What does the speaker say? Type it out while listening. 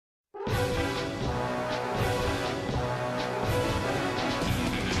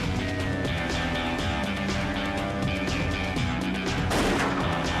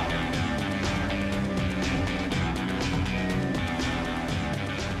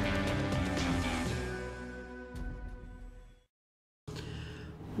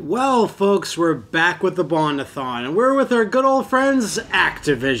Well, folks, we're back with the Bond-A-Thon, and we're with our good old friends,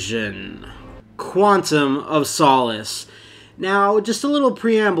 Activision. Quantum of Solace. Now, just a little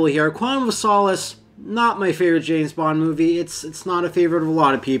preamble here. Quantum of Solace, not my favorite James Bond movie. It's not a favorite of a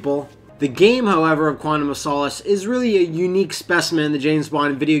lot of people. The game, however, of Quantum of Solace is really a unique specimen in the James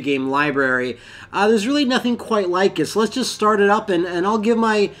Bond video game library. There's really nothing quite like it, so let's just start it up and I'll give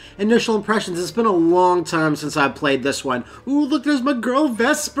my initial impressions. It's been a long time since I've played this one. Ooh, look, there's my girl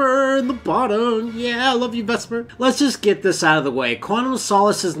Vesper in the bottom. Yeah, I love you, Vesper. Let's just get this out of the way. Quantum of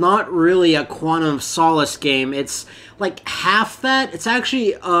Solace is not really a Quantum of Solace game. It's like half that. It's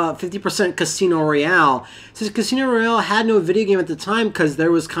actually 50% Casino Royale. Since Casino Royale had no video game at the time because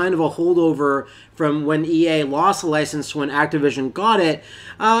there was kind of a holdover from when EA lost the license to when Activision got it,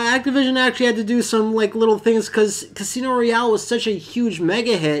 Activision actually had to do some like little things because Casino Royale was such a huge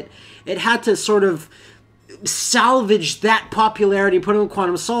mega hit. It had to sort of salvage that popularity, put in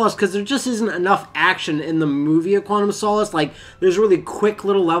Quantum of Solace, because there just isn't enough action in the movie of Quantum of Solace. Like, there's really quick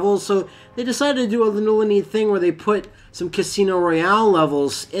little levels, so they decided to do a little neat thing where they put some Casino Royale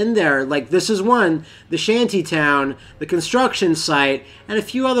levels in there. Like, this is one, the shanty town, the construction site, and a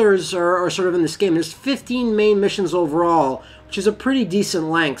few others are sort of in this game. There's 15 main missions overall, which is a pretty decent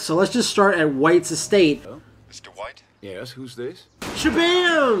length. So let's just start at White's estate. Oh, Mr. White? Yes, who's this?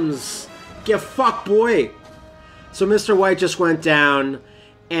 Shabams! Get fucked, boy! So Mr. White just went down,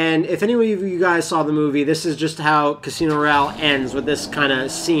 and if any of you guys saw the movie, this is just how Casino Royale ends, with this kind of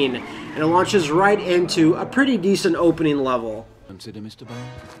scene. And it launches right into a pretty decent opening level. Consider Mr. Bond.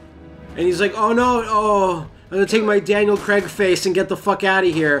 And he's like, oh no, oh, I'm gonna take my Daniel Craig face and get the fuck out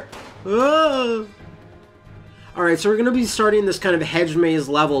of here. Oh. Alright, so we're gonna be starting this kind of hedge maze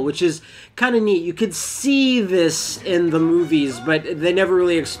level, which is kind of neat. You could see this in the movies, but they never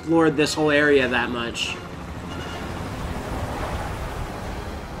really explored this whole area that much.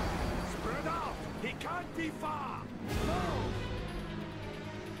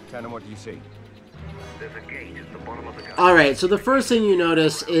 Tell him what you see. There's a gate at the bottom of the garden. Alright, so the first thing you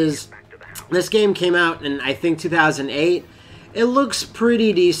notice is this game came out in, I think, 2008. It looks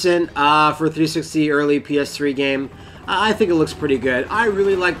pretty decent for 360 early PS3 game. I think it looks pretty good. I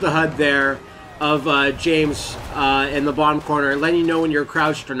really like the HUD there of James in the bottom corner, letting you know when you're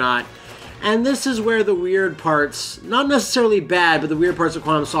crouched or not. And this is where the weird parts, not necessarily bad, but the weird parts of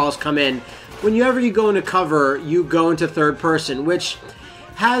Quantum of Solace come in. Whenever you go into cover, you go into third person, which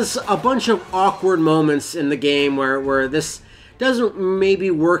has a bunch of awkward moments in the game where this doesn't maybe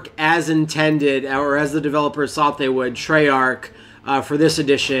work as intended or as the developers thought they would. Treyarch for this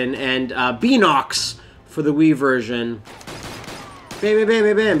edition, and Beanox for the Wii version. Bam, bam,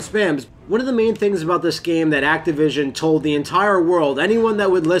 bam, bam, spams. One of the main things about this game that Activision told the entire world, anyone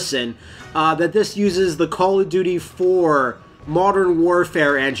that would listen, that this uses the Call of Duty 4 Modern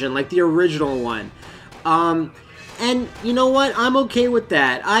Warfare engine, like the original one. And you know what? I'm okay with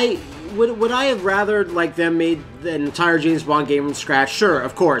that. Would I have rather like them made the entire James Bond game from scratch? Sure,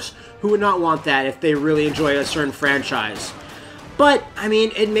 of course. Who would not want that if they really enjoy a certain franchise? But I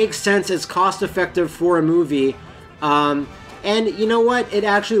mean, it makes sense. It's cost effective for a movie, and you know what? It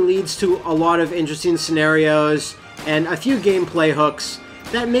actually leads to a lot of interesting scenarios and a few gameplay hooks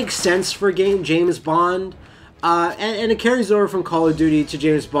that make sense for James Bond, and it carries over from Call of Duty to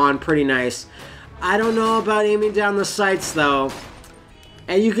James Bond pretty nice. I don't know about aiming down the sights though.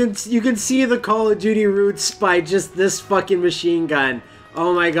 And you can see the Call of Duty roots by just this fucking machine gun.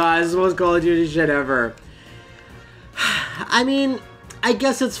 Oh my god, this is the most Call of Duty shit ever. I mean, I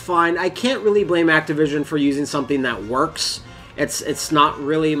guess it's fine. I can't really blame Activision for using something that works. It's not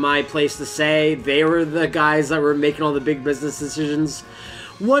really my place to say. They were the guys that were making all the big business decisions.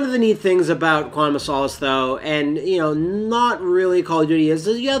 One of the neat things about Quantum of Solace, though, and, you know, not really Call of Duty, is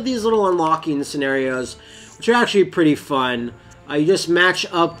that you have these little unlocking scenarios, which are actually pretty fun. You just match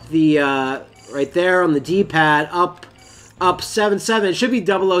up the, right there on the D-pad, up 7-7. It should be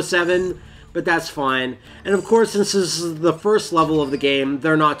 007, but that's fine. And, of course, since this is the first level of the game,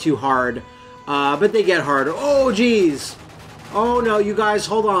 they're not too hard. But they get harder. Oh, jeez! Oh, no, you guys,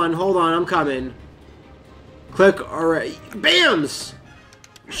 hold on, I'm coming. Click, alright. Bams!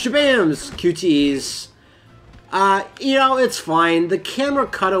 Shabams, QTEs. You know, it's fine. The camera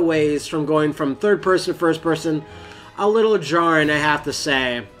cutaways from going from third person to first person, a little jarring, I have to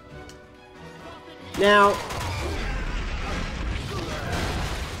say. Now,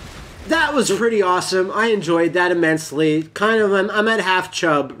 that was pretty awesome. I enjoyed that immensely. Kind of, I'm at half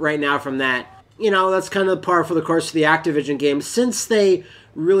chub right now from that. You know, that's kind of par for the course of the Activision games. Since they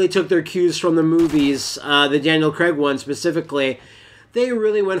really took their cues from the movies, the Daniel Craig one specifically, they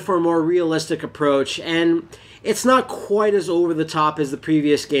really went for a more realistic approach, and it's not quite as over the top as the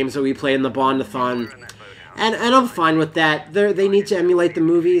previous games that we played in the Bond-A-Thon. And I'm fine with that. They need to emulate the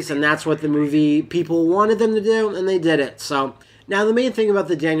movies, and that's what the movie people wanted them to do, and they did it. So now the main thing about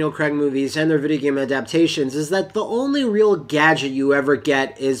the Daniel Craig movies and their video game adaptations is that the only real gadget you ever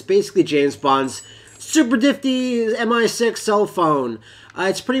get is basically James Bond's super nifty MI6 cell phone.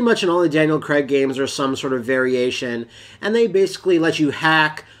 It's pretty much in all the Daniel Craig games or some sort of variation, and they basically let you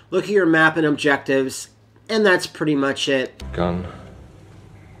hack, look at your map and objectives, and that's pretty much it. Gun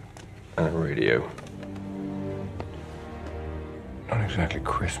and a radio. Not exactly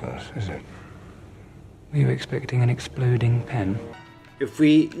Christmas, is it? Were you expecting an exploding pen? If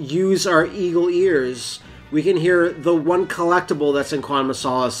we use our eagle ears, we can hear the one collectible that's in Quantum of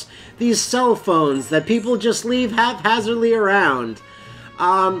Solace. These cell phones that people just leave haphazardly around.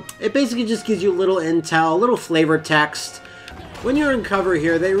 It basically just gives you a little intel, a little flavor text. When you're in cover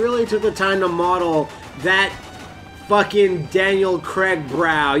here, they really took the time to model that fucking Daniel Craig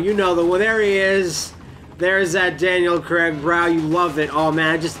brow. You know the one. There he is. There's that Daniel Craig brow. You love it. Oh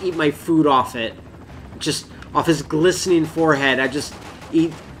man, I just eat my food off it. Just off his glistening forehead. I just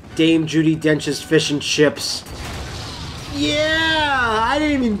eat Dame Judi Dench's fish and chips. Yeah! I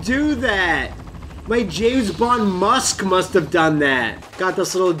didn't even do that! My James Bond Musk must have done that. Got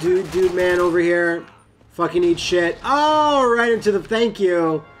this little dude man over here. Fucking eat shit. Oh, right into the thank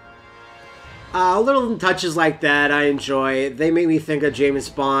you. Little touches like that I enjoy. They make me think of James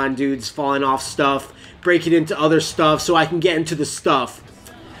Bond, dudes falling off stuff, breaking into other stuff so I can get into the stuff.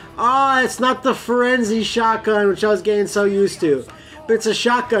 Oh, it's not the Ferenzi shotgun, which I was getting so used to. But it's a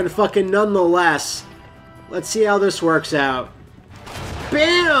shotgun fucking nonetheless. Let's see how this works out.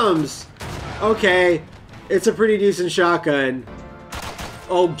 BAMS! Okay, it's a pretty decent shotgun.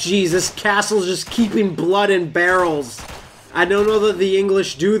 Oh jeez, this castle's just keeping blood in barrels. I don't know that the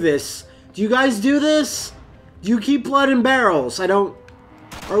English do this. Do you guys do this? Do you keep blood in barrels? I don't...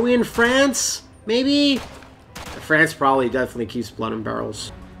 Are we in France? Maybe? France probably definitely keeps blood in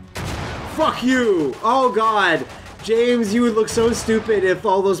barrels. Fuck you! Oh god! James, you would look so stupid if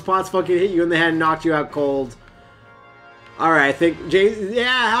all those pots fucking hit you in the head and knocked you out cold. Alright, I think James...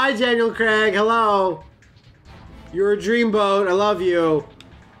 Yeah, hi Daniel Craig, hello! You're a dreamboat, I love you.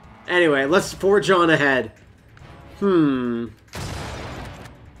 Anyway, let's forge on ahead.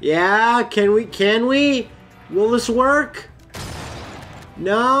 Yeah, can we? Will this work?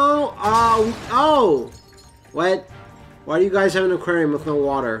 No? Oh! What? Why do you guys have an aquarium with no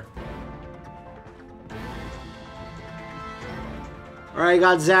water? Alright, I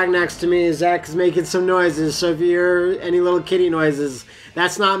got Zach next to me. Zach is making some noises, so if you hear any little kitty noises,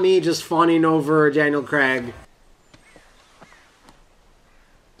 that's not me just fawning over Daniel Craig.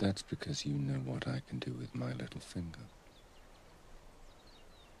 That's because you know what I can do with my little finger.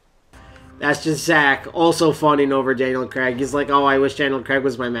 That's just Zach, also fawning over Daniel Craig. He's like, oh, I wish Daniel Craig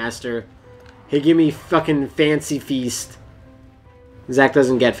was my master. He'd give me fucking Fancy Feast. Zach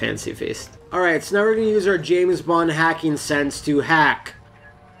doesn't get Fancy Feast. Alright, so now we're going to use our James Bond hacking sense to hack.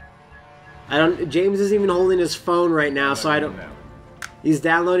 James isn't even holding his phone right now, so I don't... He's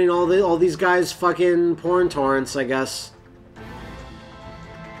downloading all these guys' fucking porn torrents, I guess.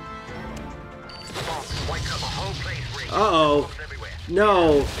 Uh-oh.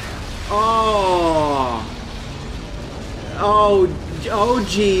 No. Oh. Oh. Oh,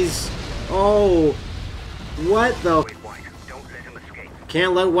 jeez. Oh. What the...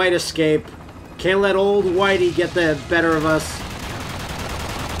 Can't let White escape. Can't let old Whitey get the better of us.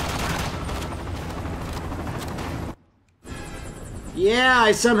 Yeah,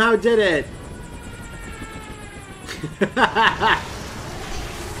 I somehow did it.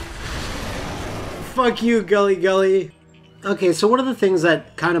 Fuck you, Gully Gully. Okay, so one of the things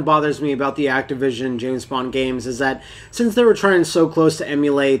that kind of bothers me about the Activision James Bond games is that since they were trying so close to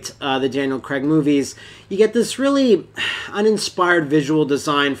emulate the Daniel Craig movies, you get this really uninspired visual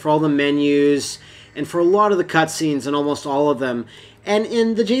design for all the menus and for a lot of the cutscenes and almost all of them. And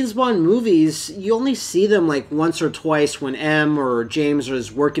in the James Bond movies, you only see them like once or twice when M or James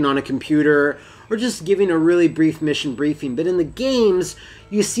is working on a computer or just giving a really brief mission briefing. But in the games,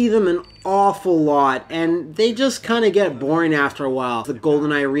 you see them an awful lot, and they just kind of get boring after a while. The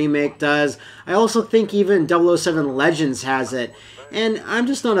GoldenEye remake does. I also think even 007 Legends has it. And I'm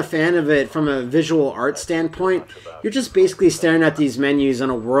just not a fan of it from a visual art standpoint. You're just basically staring at these menus on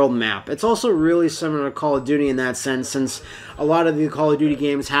a world map. It's also really similar to Call of Duty in that sense, since a lot of the Call of Duty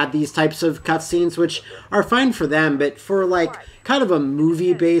games had these types of cutscenes, which are fine for them, but for like kind of a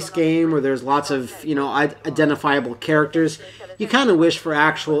movie-based game where there's lots of, you know, identifiable characters, you kind of wish for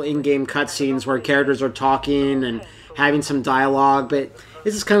actual in-game cutscenes where characters are talking and having some dialogue, but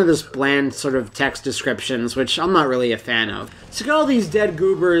it's just kind of this bland sort of text descriptions, which I'm not really a fan of. So got all these dead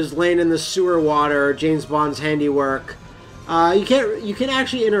goobers laying in the sewer water, James Bond's handiwork. You can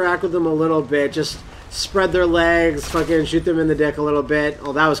actually interact with them a little bit, just spread their legs, fucking shoot them in the dick a little bit.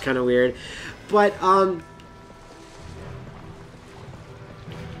 Oh, that was kind of weird. But, you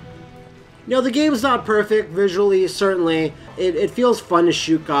know, the game's not perfect visually, certainly. It feels fun to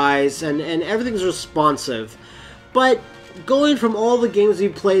shoot guys, and everything's responsive. But going from all the games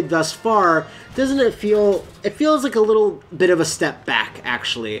we've played thus far, doesn't it feel... It feels like a little bit of a step back,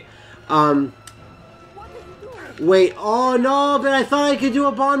 actually. Wait, oh no, but I thought I could do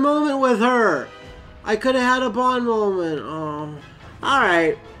a Bond moment with her! I could have had a Bond moment, oh.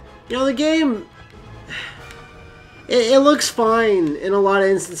 Alright. You know, the game... It looks fine in a lot of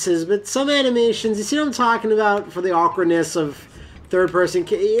instances, but some animations, you see what I'm talking about for the awkwardness of third-person...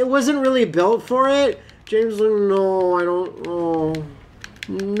 It wasn't really built for it. James, no, I don't... Oh,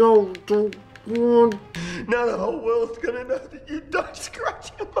 no, don't... Oh. Now the whole world's gonna know that you died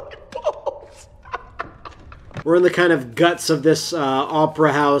scratching my balls. We're in the kind of guts of this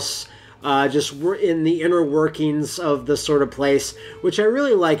opera house. Just we're in the inner workings of this sort of place, which I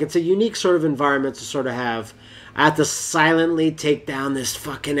really like. It's a unique sort of environment to sort of have. I have to silently take down this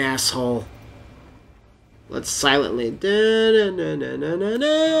fucking asshole. Let's silently.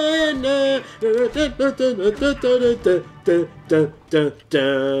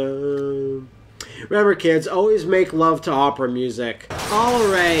 Remember, kids, always make love to opera music.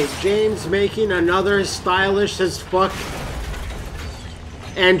 Alright, James making another stylish as fuck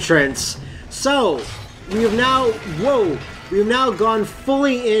entrance. So, we have now, we have now gone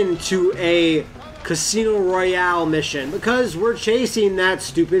fully into a Casino Royale mission because we're chasing that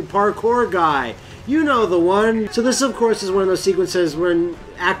stupid parkour guy. You know the one. So this, of course, is one of those sequences when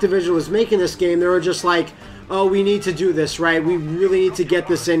Activision was making this game, they were just like, oh, we need to do this, right? We really need to get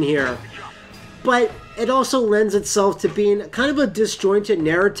this in here. But it also lends itself to being kind of a disjointed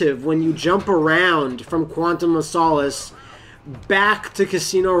narrative when you jump around from Quantum of Solace back to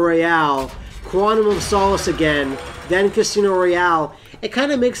Casino Royale, Quantum of Solace again, then Casino Royale. It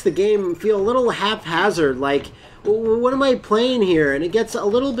kind of makes the game feel a little haphazard, like, what am I playing here? And it gets a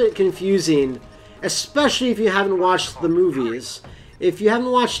little bit confusing, especially if you haven't watched the movies. If you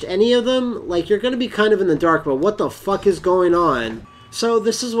haven't watched any of them, like, you're going to be kind of in the dark about what the fuck is going on. So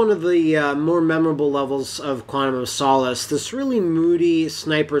this is one of the more memorable levels of Quantum of Solace, this really moody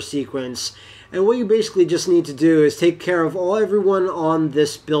sniper sequence. And what you basically just need to do is take care of everyone on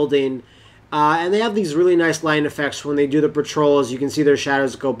this building. And they have these really nice light effects when they do the patrols. You can see their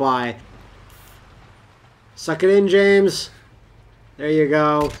shadows go by. Suck it in, James. There you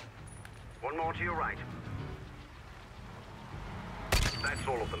go. One more to your right. That's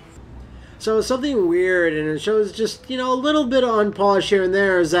all of them. So something weird, and it shows just, you know, a little bit of unpolished here and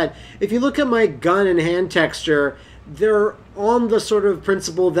there, is that if you look at my gun and hand texture, they're on the sort of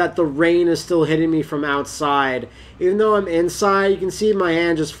principle that the rain is still hitting me from outside. Even though I'm inside, you can see my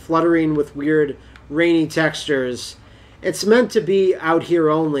hand just fluttering with weird rainy textures. It's meant to be out here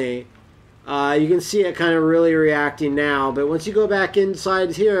only. You can see it kind of really reacting now, but once you go back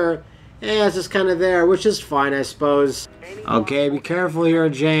inside here, it's just kind of there, which is fine, I suppose. Okay, be careful here,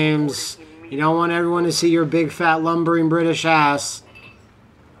 James. You don't want everyone to see your big, fat, lumbering British ass.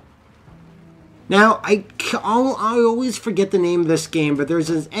 Now, I always forget the name of this game, but there's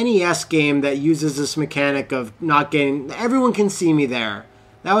this NES game that uses this mechanic of not getting... Everyone can see me there.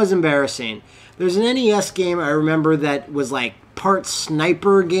 That was embarrassing. There's an NES game I remember that was like part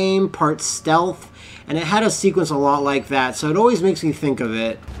sniper game, part stealth, and it had a sequence a lot like that, so it always makes me think of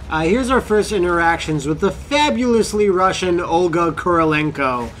it. Here's our first interactions with the fabulously Russian Olga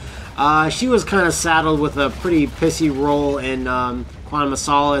Kurylenko. She was kind of saddled with a pretty pissy role in Quantum of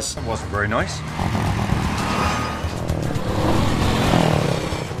Solace. That wasn't very nice.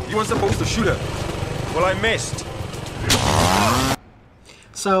 You weren't supposed to shoot her. Well, I missed.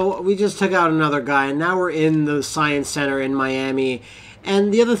 So we just took out another guy, and now we're in the Science Center in Miami.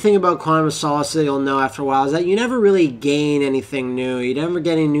 And the other thing about Quantum of Solace that you'll know after a while is that you never really gain anything new. You never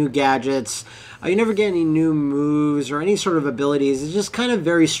get any new gadgets. You never get any new moves or any sort of abilities. It's just kind of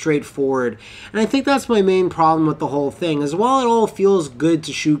very straightforward. And I think that's my main problem with the whole thing, is while it all feels good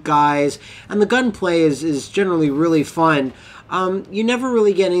to shoot guys, and the gunplay is generally really fun, you never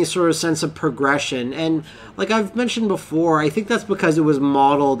really get any sort of sense of progression. And like I've mentioned before, I think that's because it was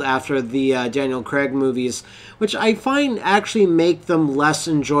modeled after the Daniel Craig movies, which I find actually make them less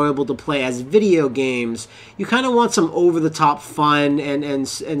enjoyable to play as video games. You kind of want some over-the-top fun and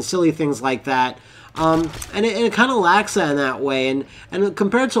silly things like that. And it kind of lacks that in that way. And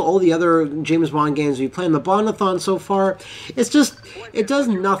compared to all the other James Bond games we played in the Bond-A-Thon so far, it's just, it does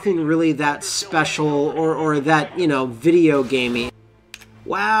nothing really that special or that, you know, video gamey.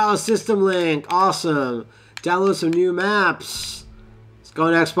 Wow, System Link, awesome. Download some new maps. Let's go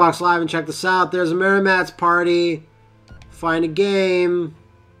on Xbox Live and check this out. There's a Merrimatt's Party. Find a game.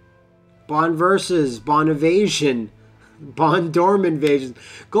 Bond versus, Bond Evasion, Bond Dorm Invasion,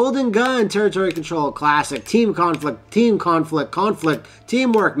 Golden Gun, Territory Control, Classic, Team Conflict,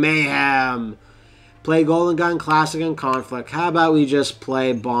 Teamwork, Mayhem. Play Golden Gun, Classic, and Conflict. How about we just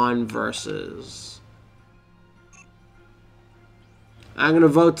play Bond versus? I'm going to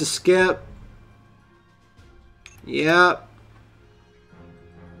vote to skip. Yep.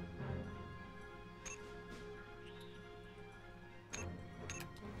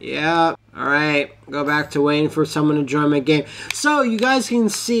 Yeah, alright, go back to waiting for someone to join my game. So, you guys can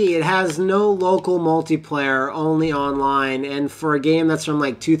see it has no local multiplayer, only online. And for a game that's from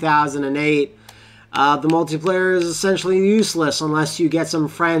like 2008, the multiplayer is essentially useless unless you get some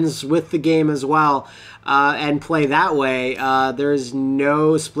friends with the game as well and play that way. There's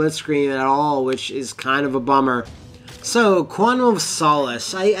no split screen at all, which is kind of a bummer. So, Quantum of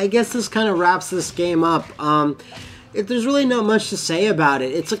Solace. I guess this kind of wraps this game up. There's really not much to say about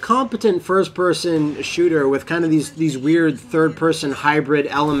it. It's a competent first-person shooter with kind of these weird third-person hybrid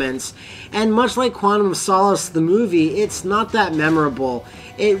elements. And much like Quantum of Solace, the movie, it's not that memorable.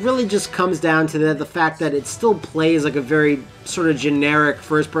 It really just comes down to the fact that it still plays like a very sort of generic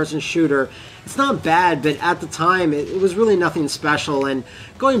first-person shooter. It's not bad, but at the time, it was really nothing special. And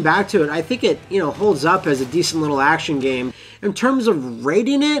going back to it, I think it, you know, holds up as a decent little action game. In terms of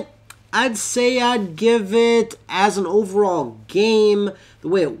rating it, I'd say I'd give it, as an overall game, the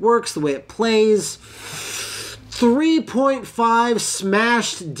way it works, the way it plays, 3.5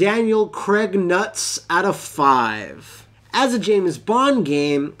 smashed Daniel Craig nuts out of 5. As a James Bond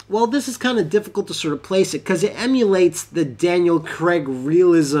game, well, this is kind of difficult to sort of place it because it emulates the Daniel Craig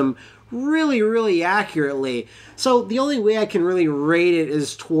realism really, really accurately. So the only way I can really rate it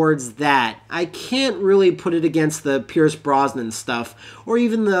is towards that. I can't really put it against the Pierce Brosnan stuff or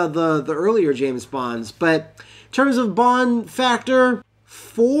even the earlier James Bonds. But in terms of Bond factor,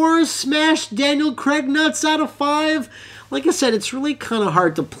 4 smashed Daniel Craig nuts out of 5. Like I said, it's really kind of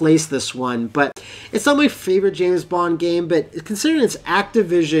hard to place this one, but it's not my favorite James Bond game. But considering it's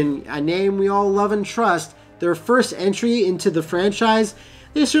Activision, a name we all love and trust, their first entry into the franchise,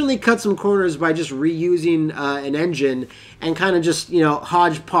 they certainly cut some corners by just reusing an engine and kind of just, you know,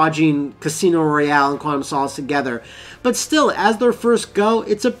 hodgepodging Casino Royale and Quantum of Solace together. But still, as their first go,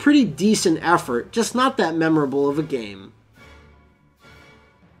 it's a pretty decent effort, just not that memorable of a game.